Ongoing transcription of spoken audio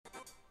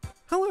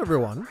Hello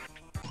everyone,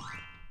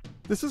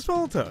 this is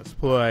Pholtos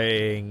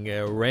playing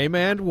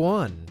Rayman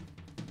 1,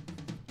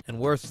 and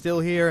we're still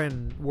here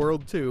in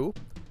World 2,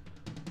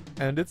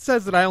 and it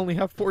says that I only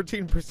have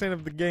 14%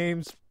 of the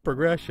game's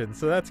progression,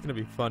 so that's gonna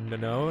be fun to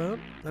know.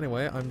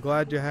 Anyway, I'm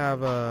glad you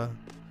have,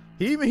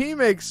 he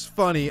makes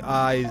funny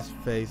eyes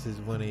faces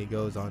when he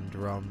goes on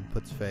drum,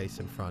 puts face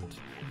in front.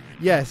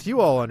 Yes, you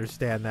all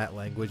understand that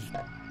language,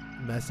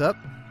 mess up.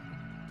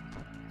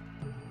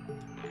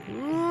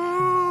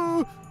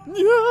 Ooh,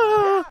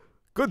 yeah!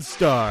 Good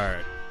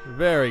start.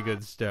 Very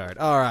good start.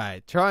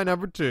 Alright, try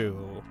number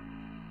 2.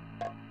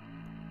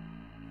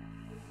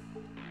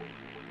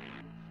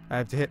 I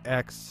have to hit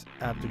X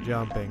after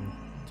jumping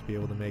to be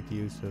able to make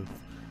use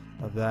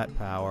of that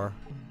power.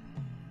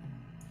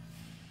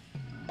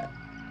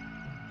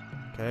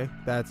 Okay,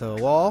 that's a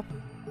wall.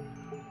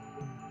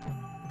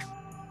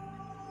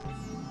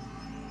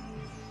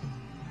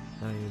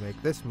 Now you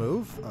make this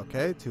move.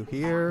 Okay, to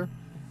here.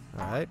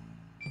 Alright.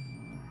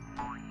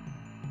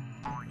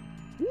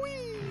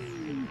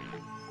 Whee!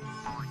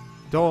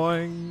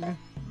 Doing.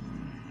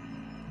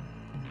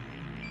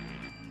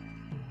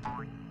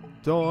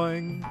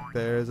 Doing.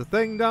 There's a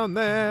thing down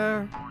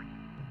there.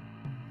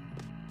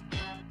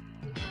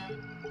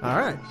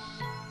 Alright.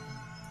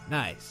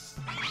 Nice.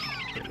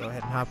 Okay, go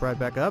ahead and hop right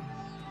back up.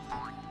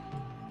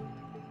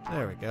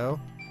 There we go.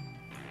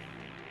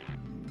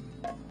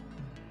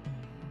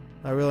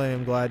 I really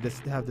am glad to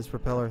have this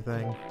propeller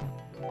thing.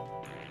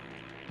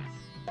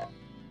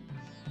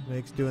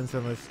 Makes doing some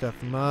of this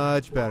stuff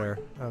much better.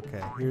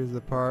 Okay, here's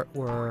the part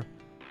where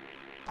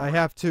I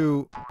have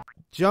to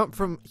jump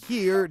from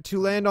here to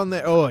land on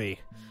the oi.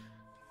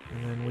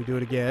 And then we do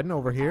it again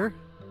over here.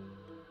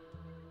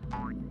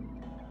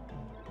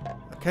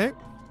 Okay.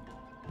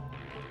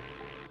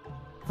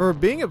 For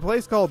being a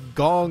place called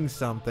Gong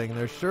something,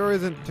 there sure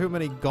isn't too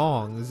many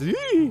gongs.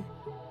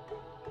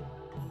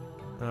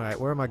 Alright,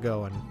 where am I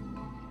going?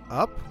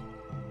 Up?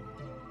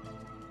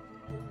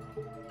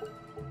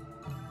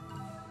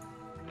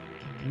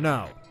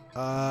 No.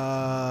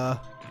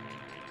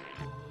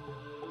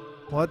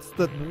 What's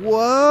the...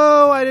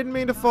 Whoa! I didn't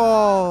mean to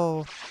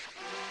fall!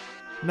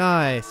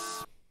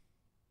 Nice.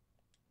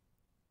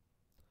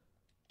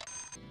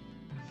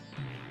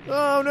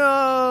 Oh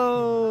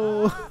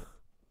no!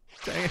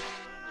 Dang it.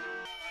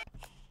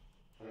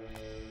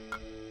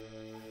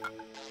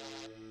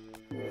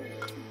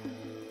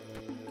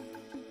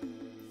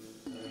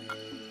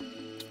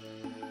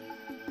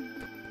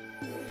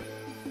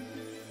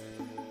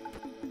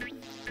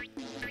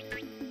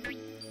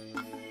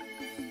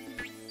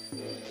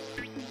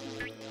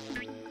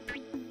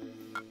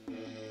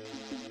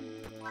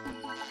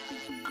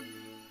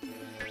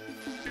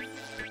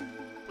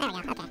 There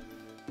we go, okay.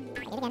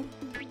 Try it again. Good.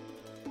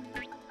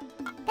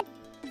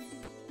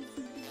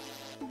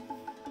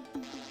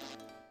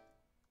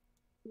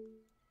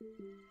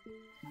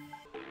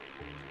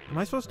 Am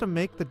I supposed to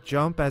make the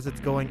jump as it's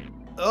going?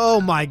 Oh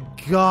my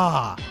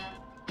god!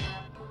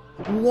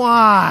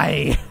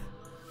 Why?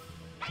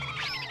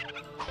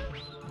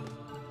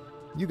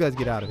 You guys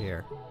get out of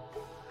here.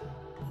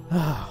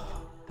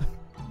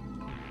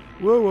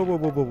 Whoa, whoa, whoa,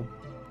 whoa, whoa.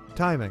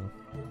 Timing.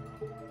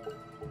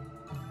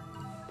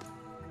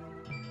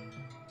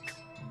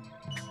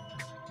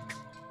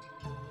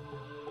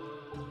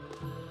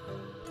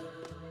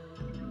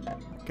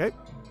 Okay.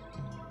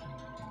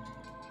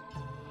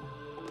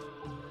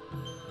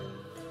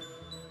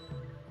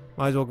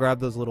 Might as well grab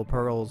those little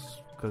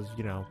pearls, because,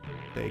 you know,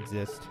 they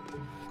exist.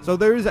 So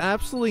there's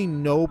absolutely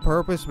no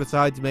purpose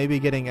besides maybe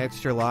getting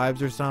extra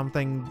lives or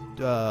something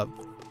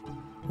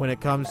when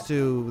it comes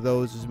to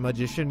those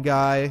magician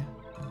guy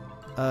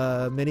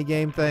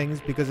minigame things,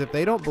 because if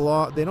they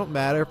don't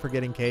matter for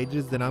getting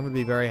cages, then I'm going to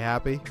be very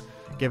happy,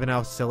 given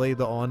how silly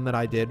the one that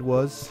I did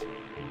was.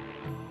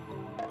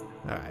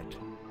 Alright.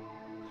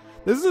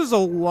 This is a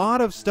lot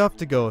of stuff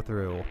to go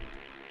through.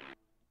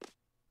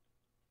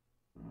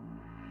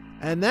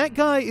 And that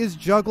guy is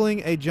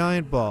juggling a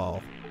giant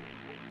ball.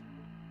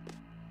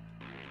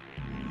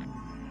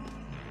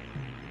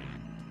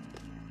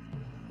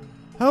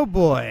 Oh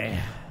boy.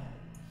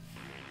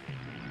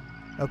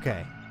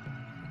 Okay.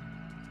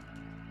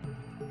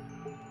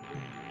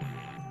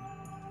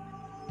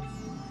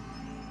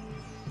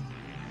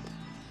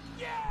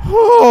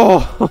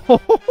 Oh!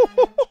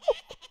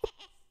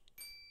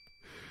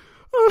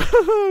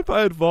 If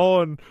I had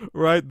fallen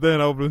right then,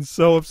 I would have been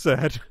so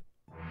upset.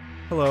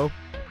 Hello.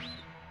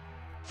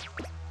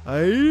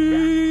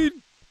 Oh,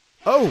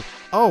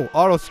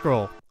 auto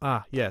scroll.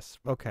 Ah, yes.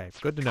 Okay,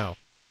 good to know.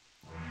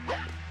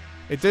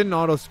 It didn't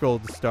auto scroll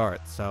to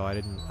start, so I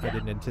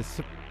didn't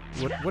anticipate.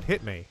 What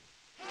hit me?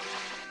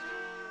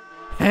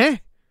 Huh?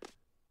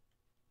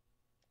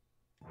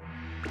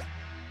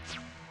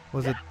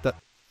 Was it the?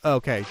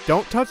 Okay,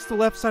 don't touch the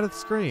left side of the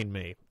screen,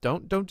 me.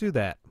 Don't do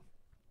that.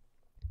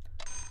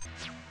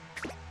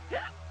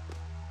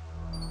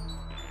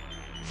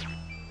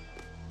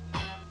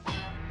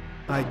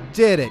 I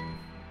did it.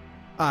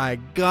 I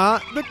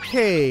got the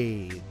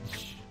cage.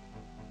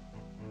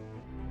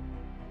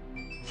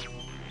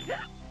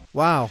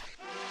 Wow.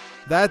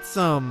 That's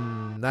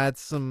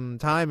some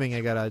timing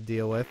I gotta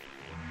deal with.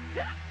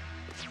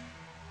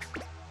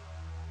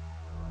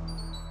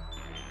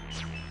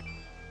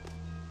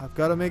 I've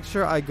got to make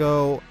sure I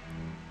go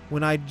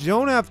when I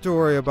don't have to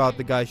worry about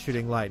the guy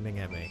shooting lightning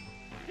at me.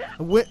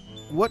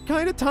 What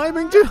kind of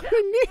timing do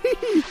I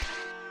need?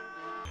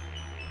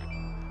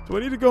 Do I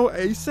need to go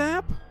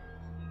ASAP?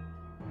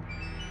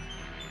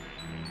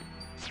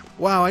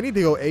 Wow, I need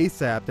to go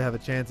ASAP to have a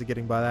chance of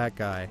getting by that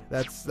guy.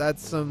 That's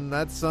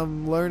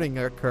some learning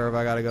curve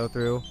I gotta go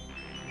through.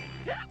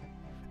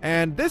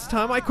 And this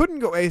time I couldn't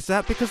go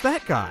ASAP because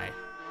that guy.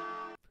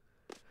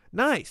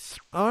 Nice.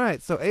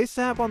 Alright, so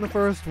ASAP on the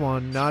first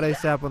one, not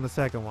ASAP on the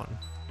second one.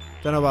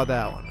 Don't know about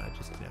that one, I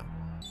just know.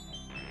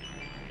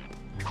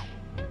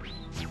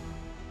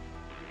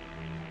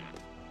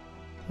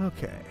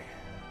 Okay.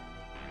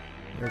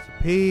 There's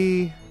a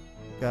P.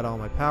 Got all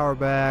my power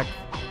back.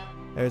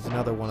 There's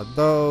another one of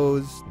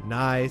those.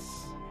 Nice.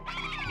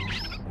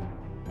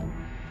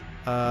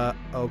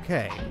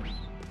 Okay.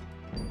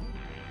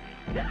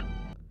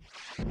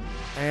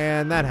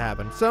 And that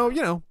happened. So,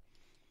 you know.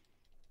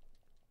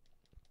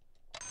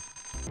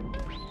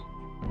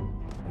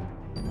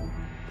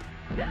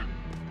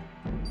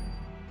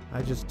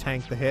 I just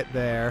tanked the hit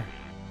there.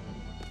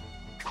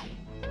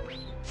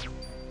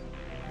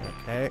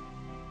 Okay.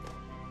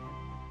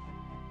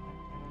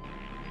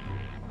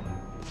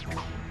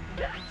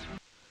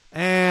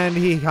 And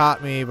he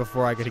caught me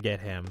before I could get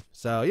him.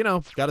 So, you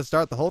know, gotta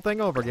start the whole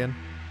thing over again.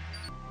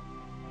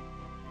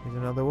 Here's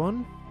another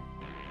one.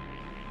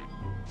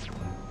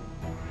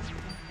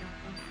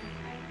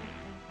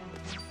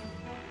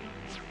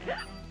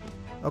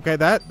 Okay,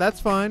 that's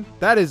fine.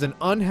 That is an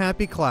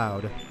unhappy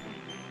cloud.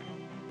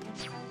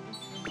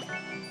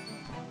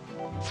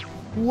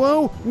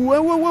 Whoa!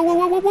 Whoa, whoa, whoa, whoa,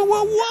 whoa, whoa, whoa,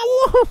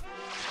 whoa,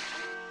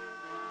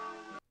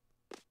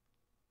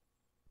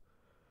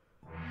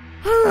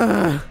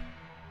 whoa!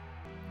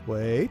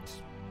 Wait.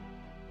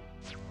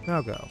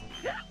 Now go.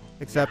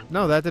 Except,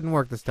 no, that didn't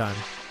work this time.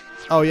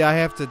 Oh,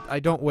 yeah, I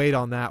don't wait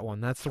on that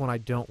one. That's the one I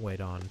don't wait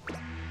on.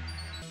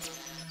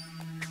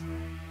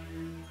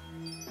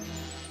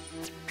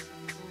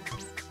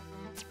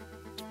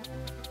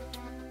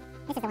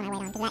 This is the one I wait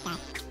on, because that guy.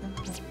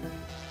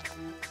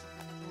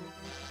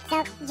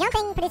 So,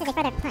 jumping produces a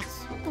further punch.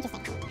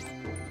 Interesting.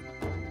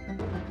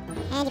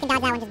 And you can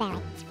dodge that one just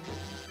barely.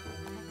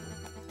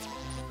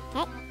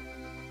 Okay.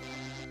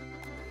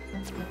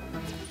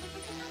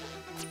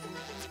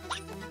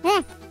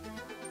 Ah.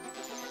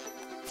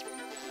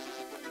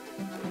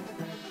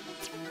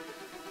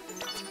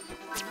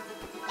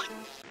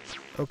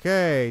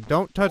 Okay,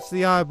 don't touch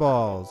the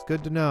eyeballs.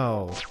 Good to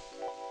know.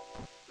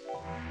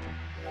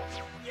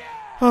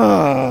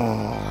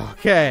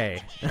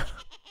 Okay.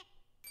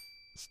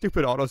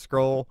 Stupid auto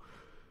scroll.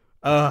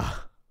 And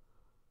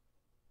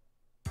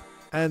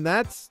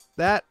that's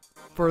that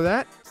for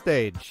that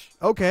stage.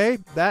 Okay,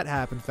 that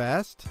happened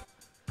fast.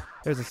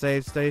 There's a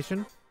save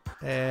station.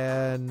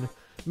 And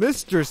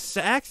Mr.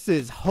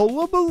 Sax's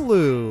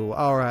hullabaloo.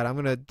 Alright, I'm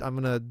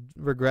gonna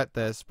regret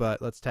this,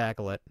 but let's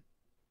tackle it.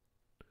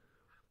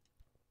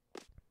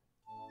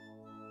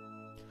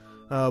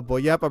 Oh boy,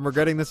 yep, I'm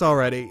regretting this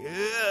already.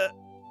 Ugh.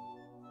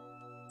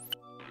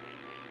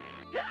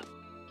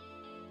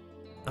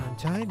 I'm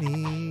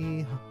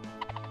tiny.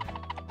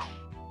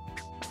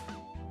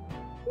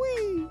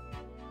 Whee!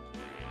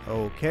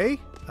 Okay.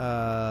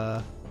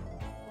 That's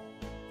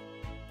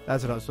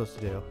what I'm supposed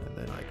to do. And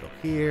then I go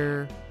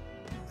here.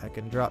 I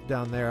can drop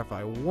down there if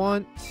I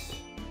want,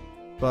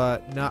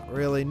 but not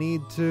really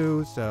need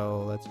to,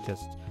 so let's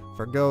just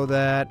forgo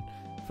that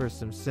for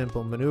some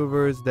simple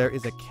maneuvers. There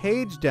is a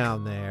cage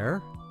down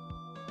there.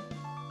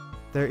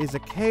 There is a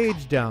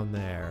cage down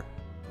there.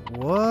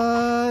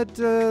 What?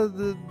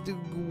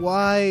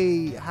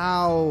 Why?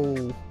 How?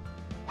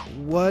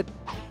 What?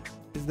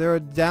 Is there a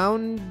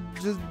down?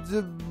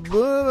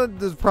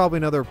 There's probably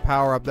another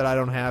power-up that I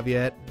don't have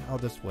yet. I'll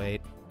just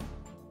wait.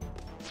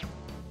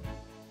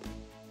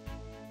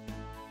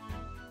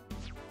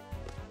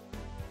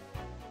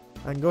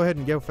 I can go ahead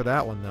and go for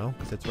that one, though,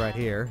 because it's right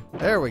here.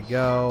 There we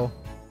go.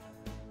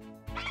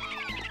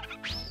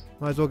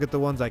 Might as well get the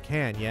ones I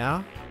can,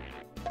 yeah?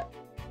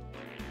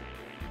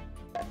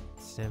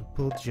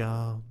 Simple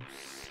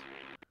jumps.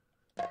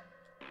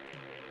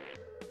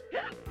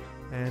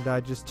 And I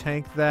just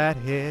tank that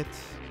hit.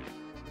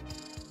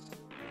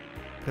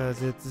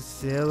 Because it's a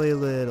silly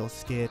little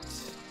skit.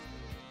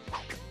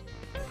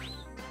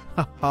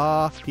 Ha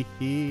ha, hee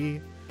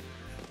hee.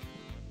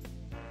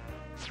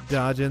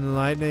 Dodging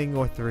lightning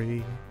or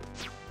three.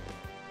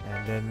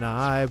 And an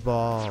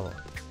eyeball.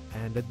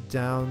 And a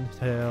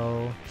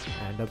downhill.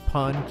 And a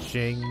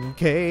punching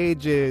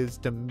cages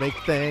to make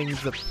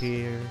things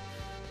appear.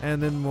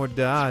 And then more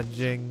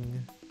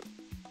dodging.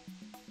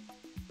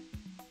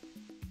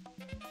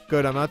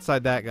 Good, I'm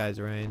outside that guy's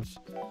range.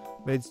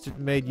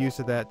 Made use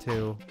of that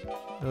too.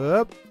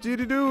 Up,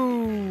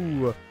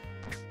 doo-doo-doo!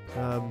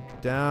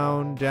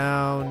 Down,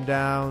 down,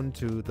 down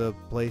to the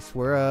place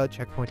where a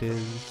checkpoint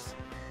is.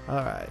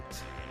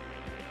 Alright.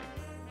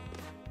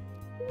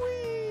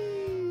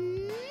 Whee!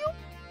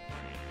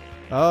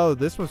 Oh,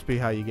 this must be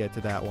how you get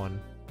to that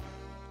one.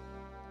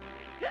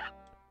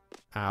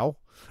 Ow.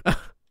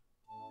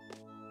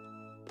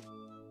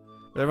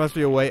 There must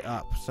be a way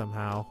up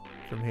somehow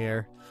from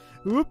here.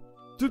 Whoop,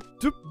 doop,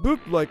 doop, boop,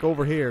 like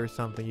over here or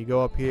something. You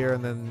go up here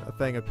and then a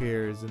thing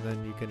appears and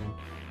then you can...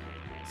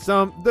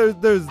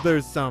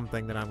 There's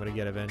something that I'm gonna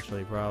get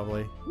eventually,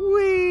 probably.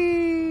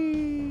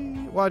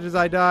 Whee! Watch as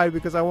I die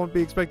because I won't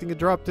be expecting a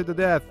drop to the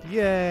death.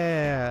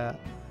 Yeah!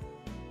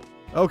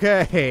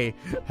 Okay,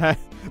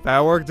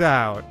 that worked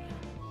out.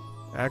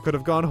 That could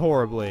have gone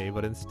horribly,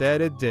 but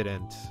instead it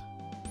didn't.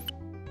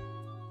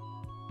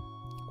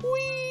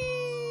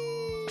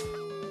 Whee!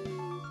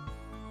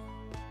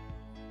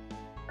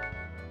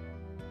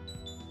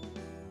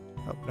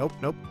 Oh, nope,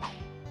 nope.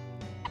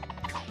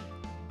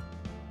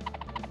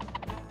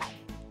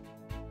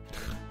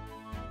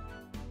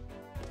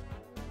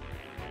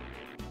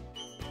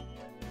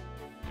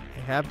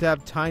 They have to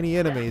have tiny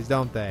enemies,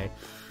 don't they?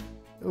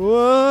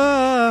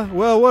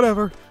 Well,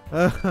 whatever.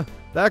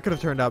 That could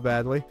have turned out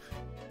badly.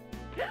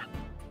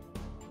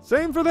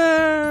 Same for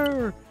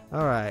there!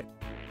 Alright.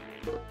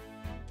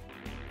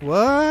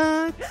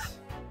 What?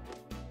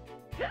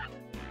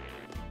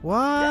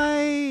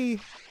 Why?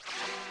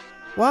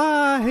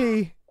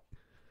 Why?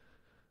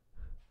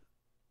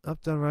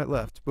 Up, down, right,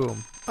 left.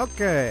 Boom.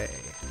 Okay.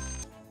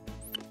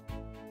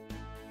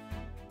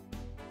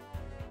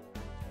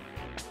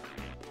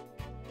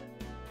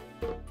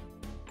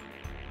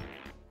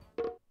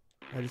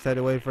 I just had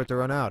to wait for it to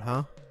run out,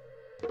 huh?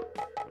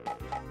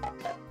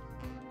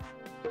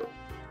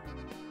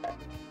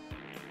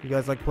 You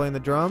guys like playing the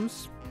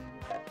drums?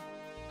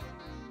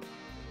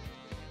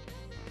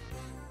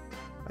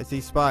 I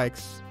see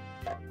spikes.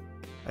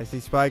 I see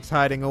spikes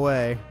hiding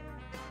away.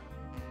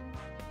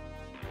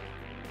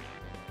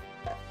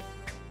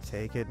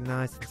 Take it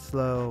nice and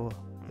slow.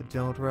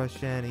 Don't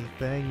rush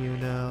anything, you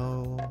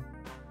know.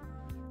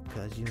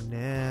 'Cause you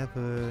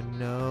never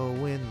know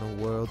when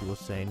the world will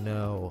say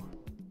no.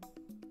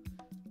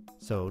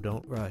 So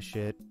don't rush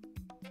it.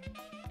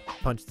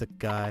 Punch the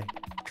guy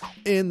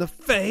in the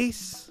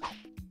face.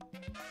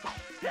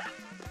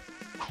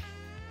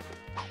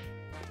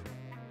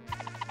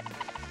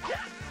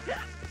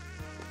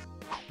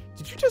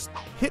 Did you just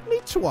hit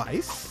me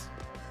twice?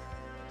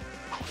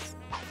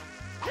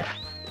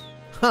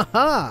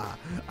 Haha!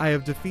 I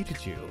have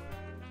defeated you.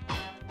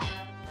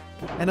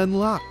 And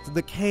unlocked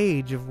the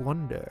cage of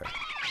wonder.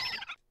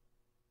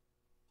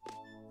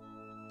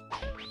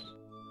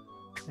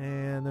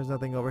 And there's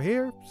nothing over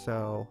here,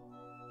 so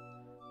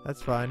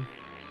that's fine.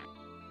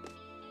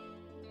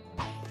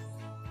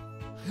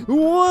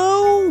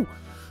 Whoa!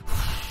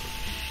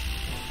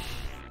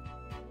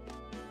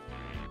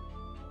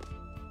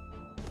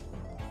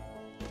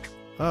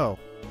 Oh.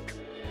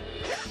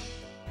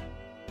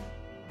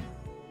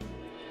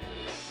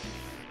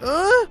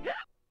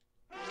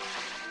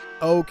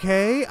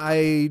 Okay,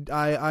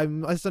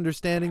 I'm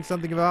misunderstanding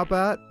something about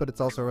that, but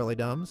it's also really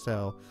dumb,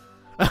 so...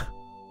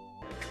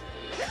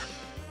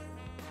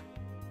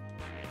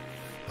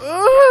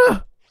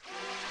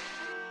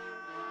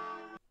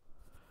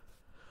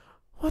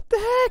 What the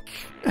heck?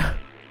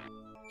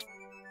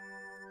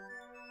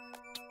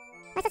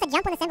 We're supposed to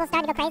jump when the symbols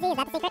start to go crazy? Is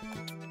that the secret?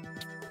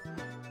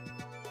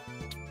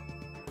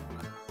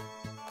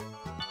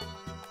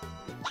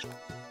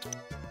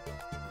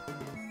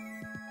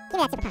 Give me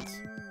that super punch.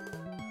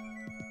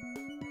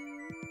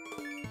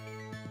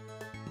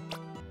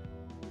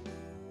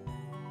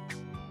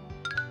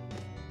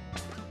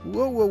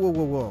 Whoa, whoa, whoa,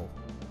 whoa, whoa.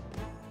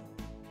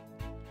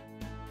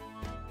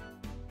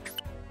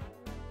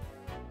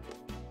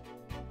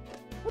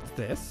 What's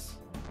this?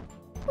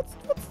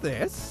 What's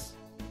this?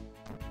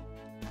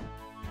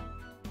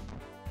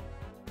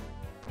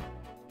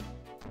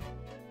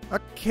 A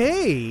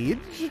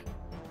cage?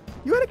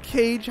 You had a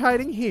cage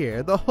hiding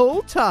here the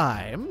whole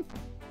time?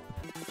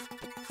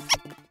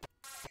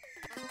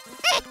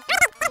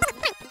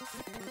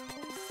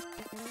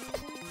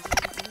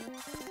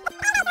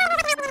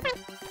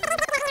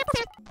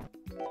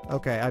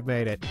 Okay, I've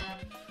made it.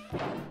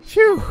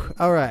 Phew!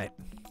 Alright.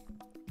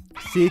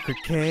 Secret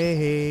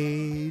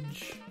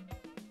cage.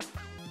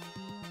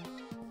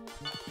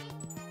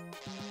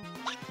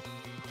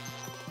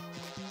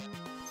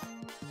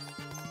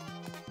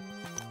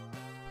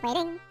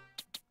 Waiting.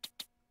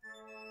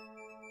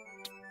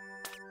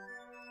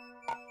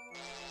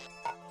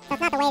 So it's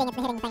not the waiting, it's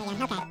the hitting the thing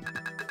again. Okay.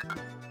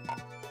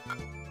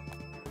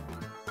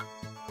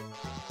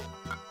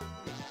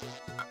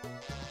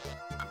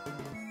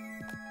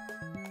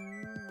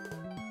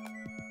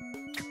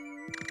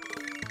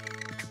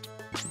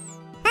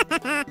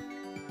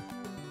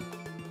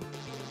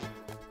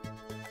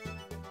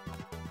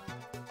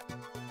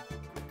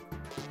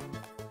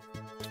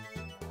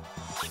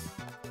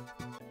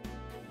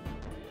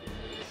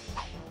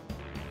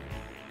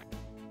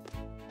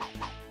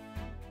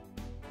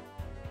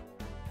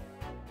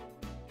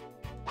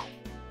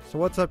 So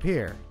what's up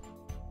here?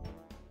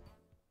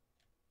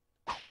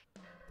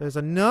 There's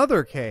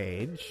another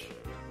cage.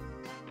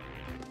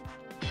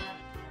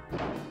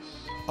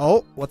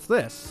 Oh, what's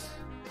this?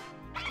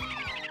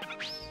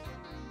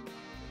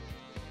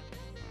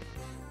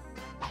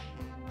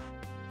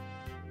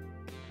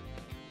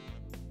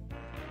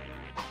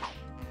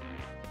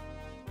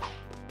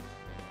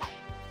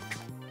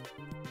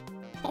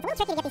 It's a little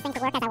tricky to get these things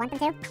to work as I want them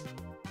to.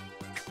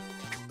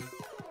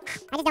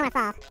 I just don't want to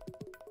fall.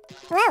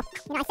 Whoa!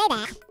 You know, I say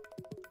that.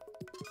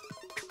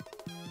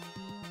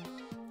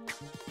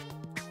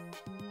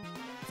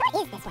 So what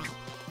is this way?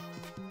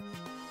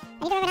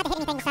 I need to remember not to hit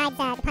anything besides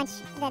the punch,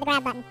 the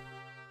grab button.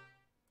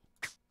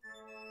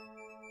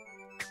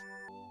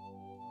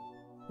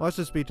 Let's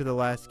just be to the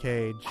last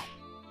cage.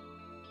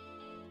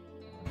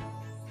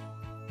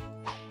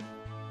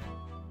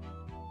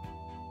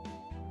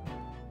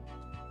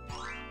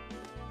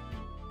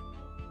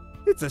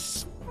 It's a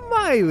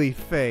smiley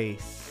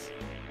face.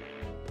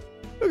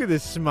 Look at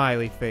this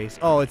smiley face.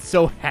 Oh, it's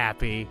so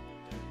happy.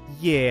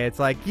 Yeah, it's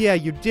like, yeah,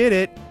 you did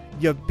it.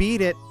 You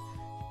beat it.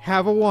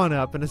 Have a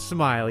one-up and a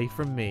smiley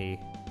from me.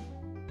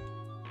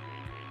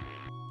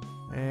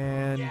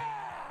 And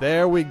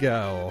there we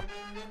go.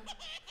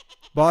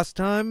 Boss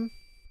time?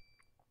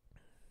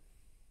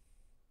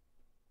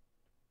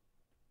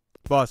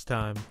 Boss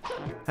time.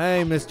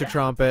 Hey, Mr.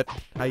 Trumpet.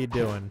 How you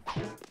doing?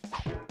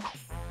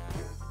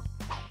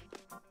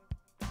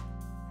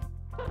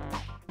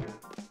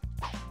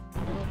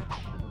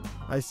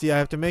 I see I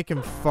have to make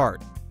him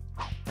fart.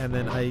 And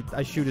then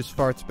I shoot his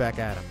farts back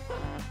at him.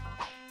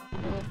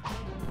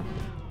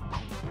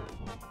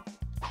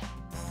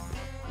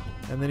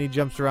 And then he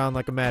jumps around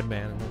like a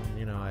madman. And then,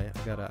 you know, I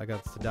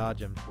got to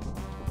dodge him.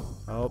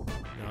 Oh,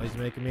 now he's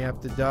making me have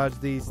to dodge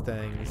these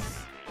things.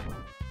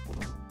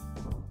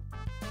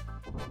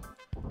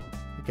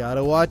 You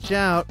gotta watch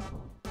out.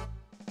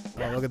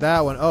 Oh, look at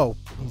that one. Oh,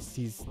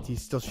 he's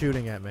still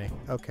shooting at me.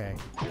 Okay.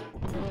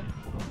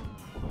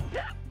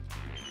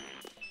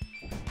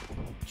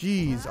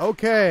 Jeez,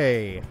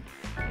 okay.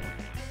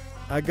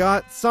 I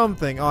got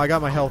something. Oh, I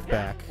got my health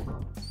back.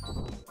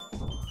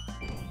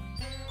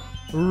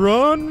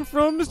 Run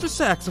from Mr.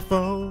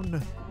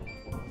 Saxophone.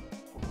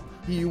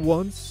 He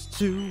wants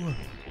to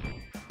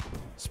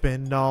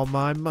spend all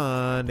my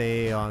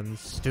money on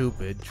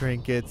stupid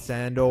trinkets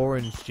and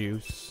orange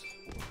juice.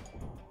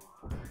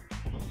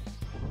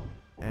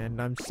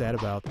 And I'm sad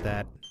about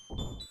that.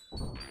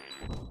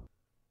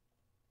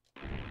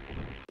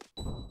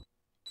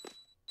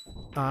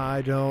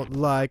 I don't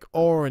like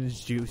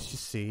orange juice, you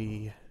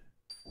see.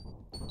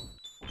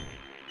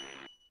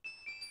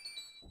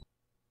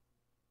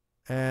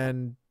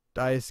 And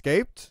I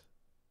escaped?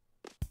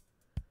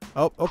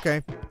 Oh,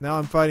 okay. Now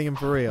I'm fighting him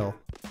for real.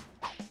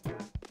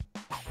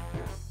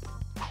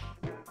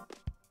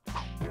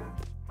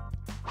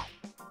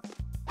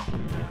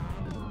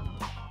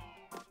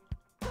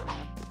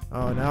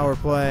 Oh, now we're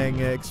playing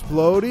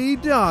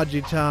Explodey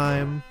Dodgy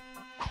time.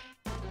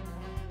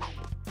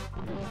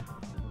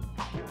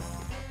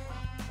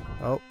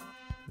 Oh,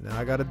 now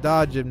I gotta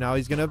dodge him. Now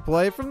he's gonna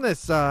play from this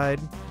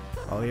side.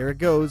 Oh, here it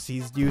goes.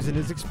 He's using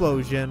his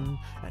explosion,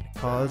 and it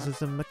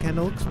causes a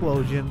mechanical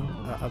explosion.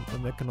 A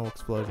mechanical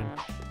explosion.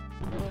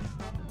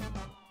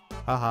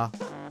 Haha.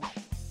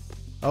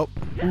 Oh,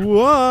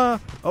 whoa!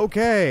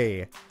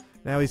 Okay.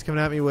 Now he's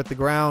coming at me with the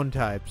ground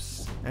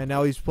types, and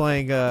now he's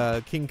playing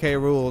King K.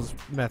 Rool's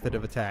method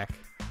of attack.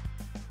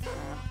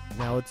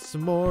 Now it's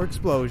some more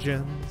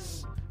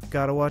explosions.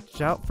 Gotta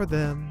watch out for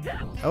them.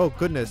 Oh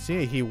goodness,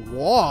 yeah, he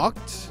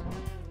walked.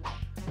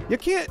 You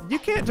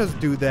can't just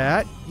do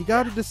that. You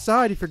gotta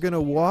decide if you're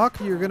gonna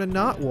walk or you're gonna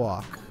not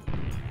walk.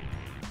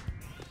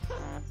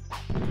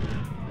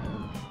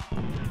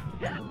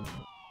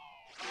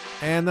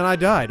 And then I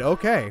died.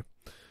 Okay.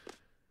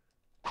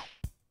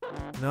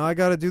 Now I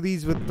gotta do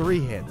these with 3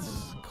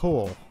 hits.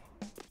 Cool.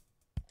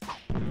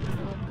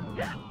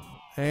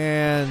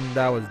 And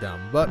that was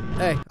dumb. But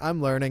hey,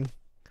 I'm learning.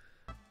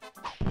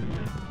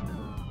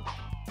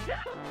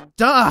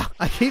 Duh!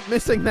 I keep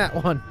missing that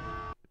one.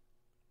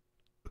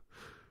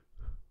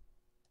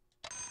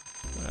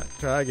 Alright,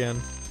 try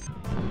again.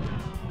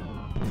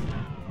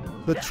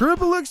 The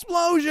triple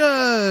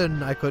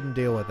explosion! I couldn't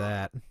deal with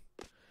that.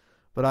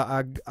 But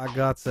I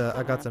got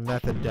some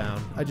method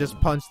down. I just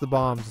punch the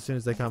bombs as soon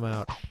as they come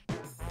out.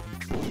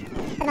 For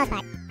the most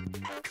part.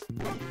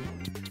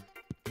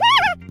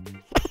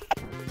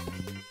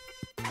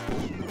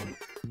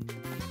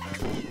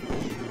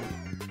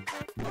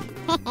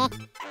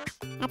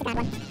 That's a bad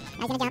one.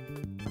 Now he's gonna jump.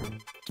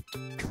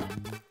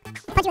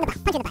 Punch you in the butt.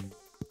 Punch you in the butt.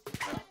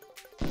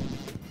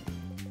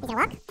 He's gonna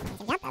walk.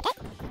 He's gonna jump. Okay.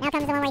 Now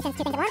comes the one where he sends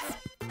 2 things at once.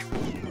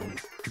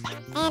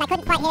 And I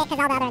couldn't quite hit it because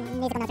all the other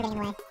musical notes were getting in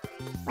the way.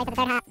 Wait for the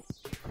 3rd hop.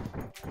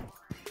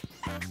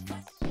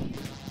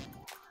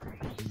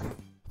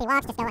 He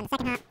walks just go on the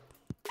 2nd hop.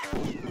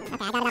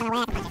 Okay, I got it out of the way.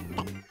 I can punch it.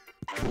 Good.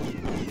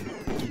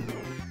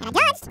 And I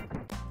dodged!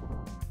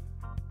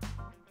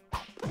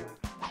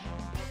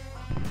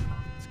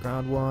 It's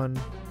ground 1.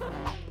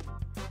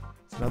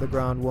 It's another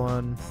ground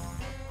 1.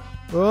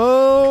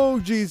 Oh,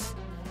 jeez.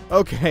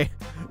 Okay,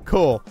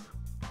 cool.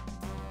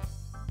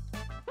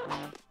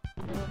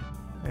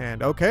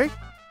 And okay.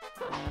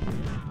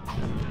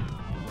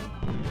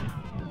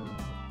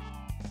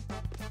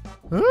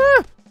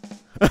 Ah!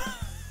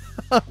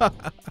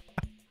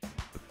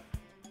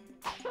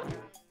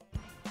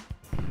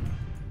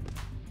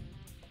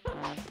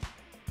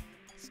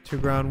 It's 2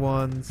 ground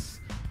 1s.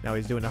 Now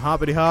he's doing a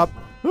hoppity hop.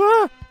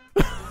 Ah!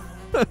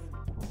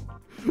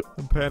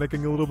 I'm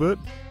panicking a little bit.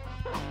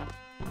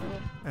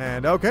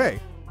 And okay.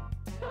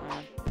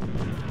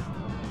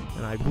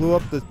 And I blew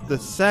up the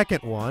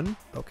second one.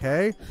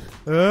 Okay.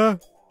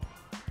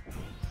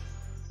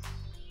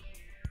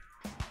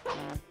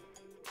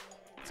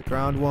 It's a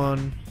ground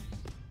one.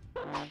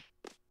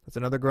 That's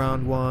another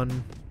ground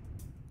one.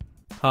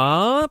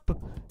 Hop.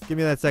 Give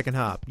me that second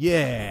hop.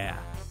 Yeah.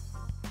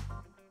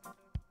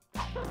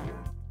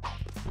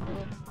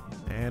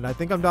 And I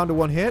think I'm down to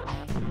one hit.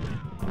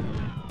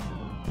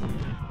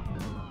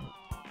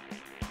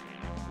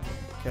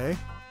 Okay.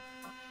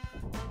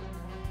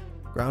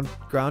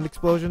 Ground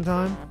explosion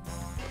time.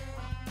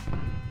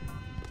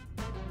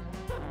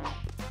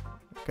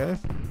 Okay.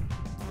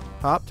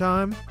 Hop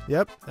time.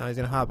 Yep. Now he's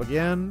gonna hop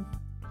again.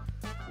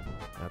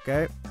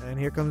 Okay. And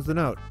here comes the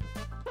note.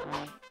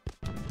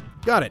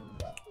 Got it.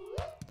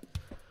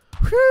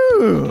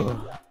 Whew.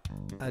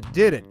 I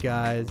did it,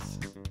 guys.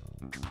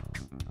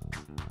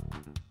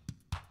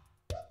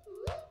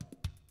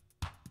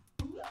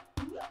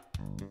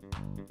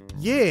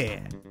 Yeah.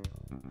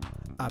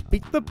 I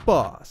beat the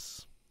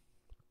boss.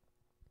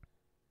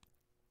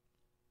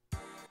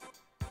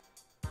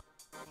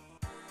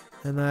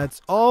 And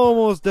that's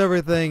almost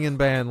everything in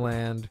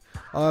Bandland.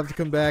 I'll have to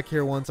come back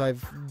here once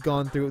I've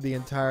gone through the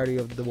entirety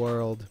of the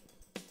world.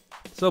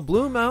 So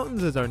Blue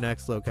Mountains is our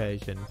next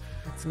location.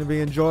 It's going to be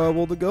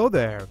enjoyable to go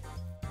there.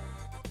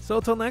 So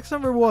till next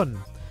time, everyone,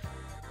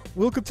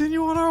 we'll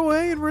continue on our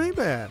way in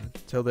Rayman.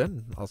 Till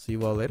then, I'll see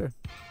you all later.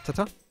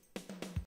 Ta-ta.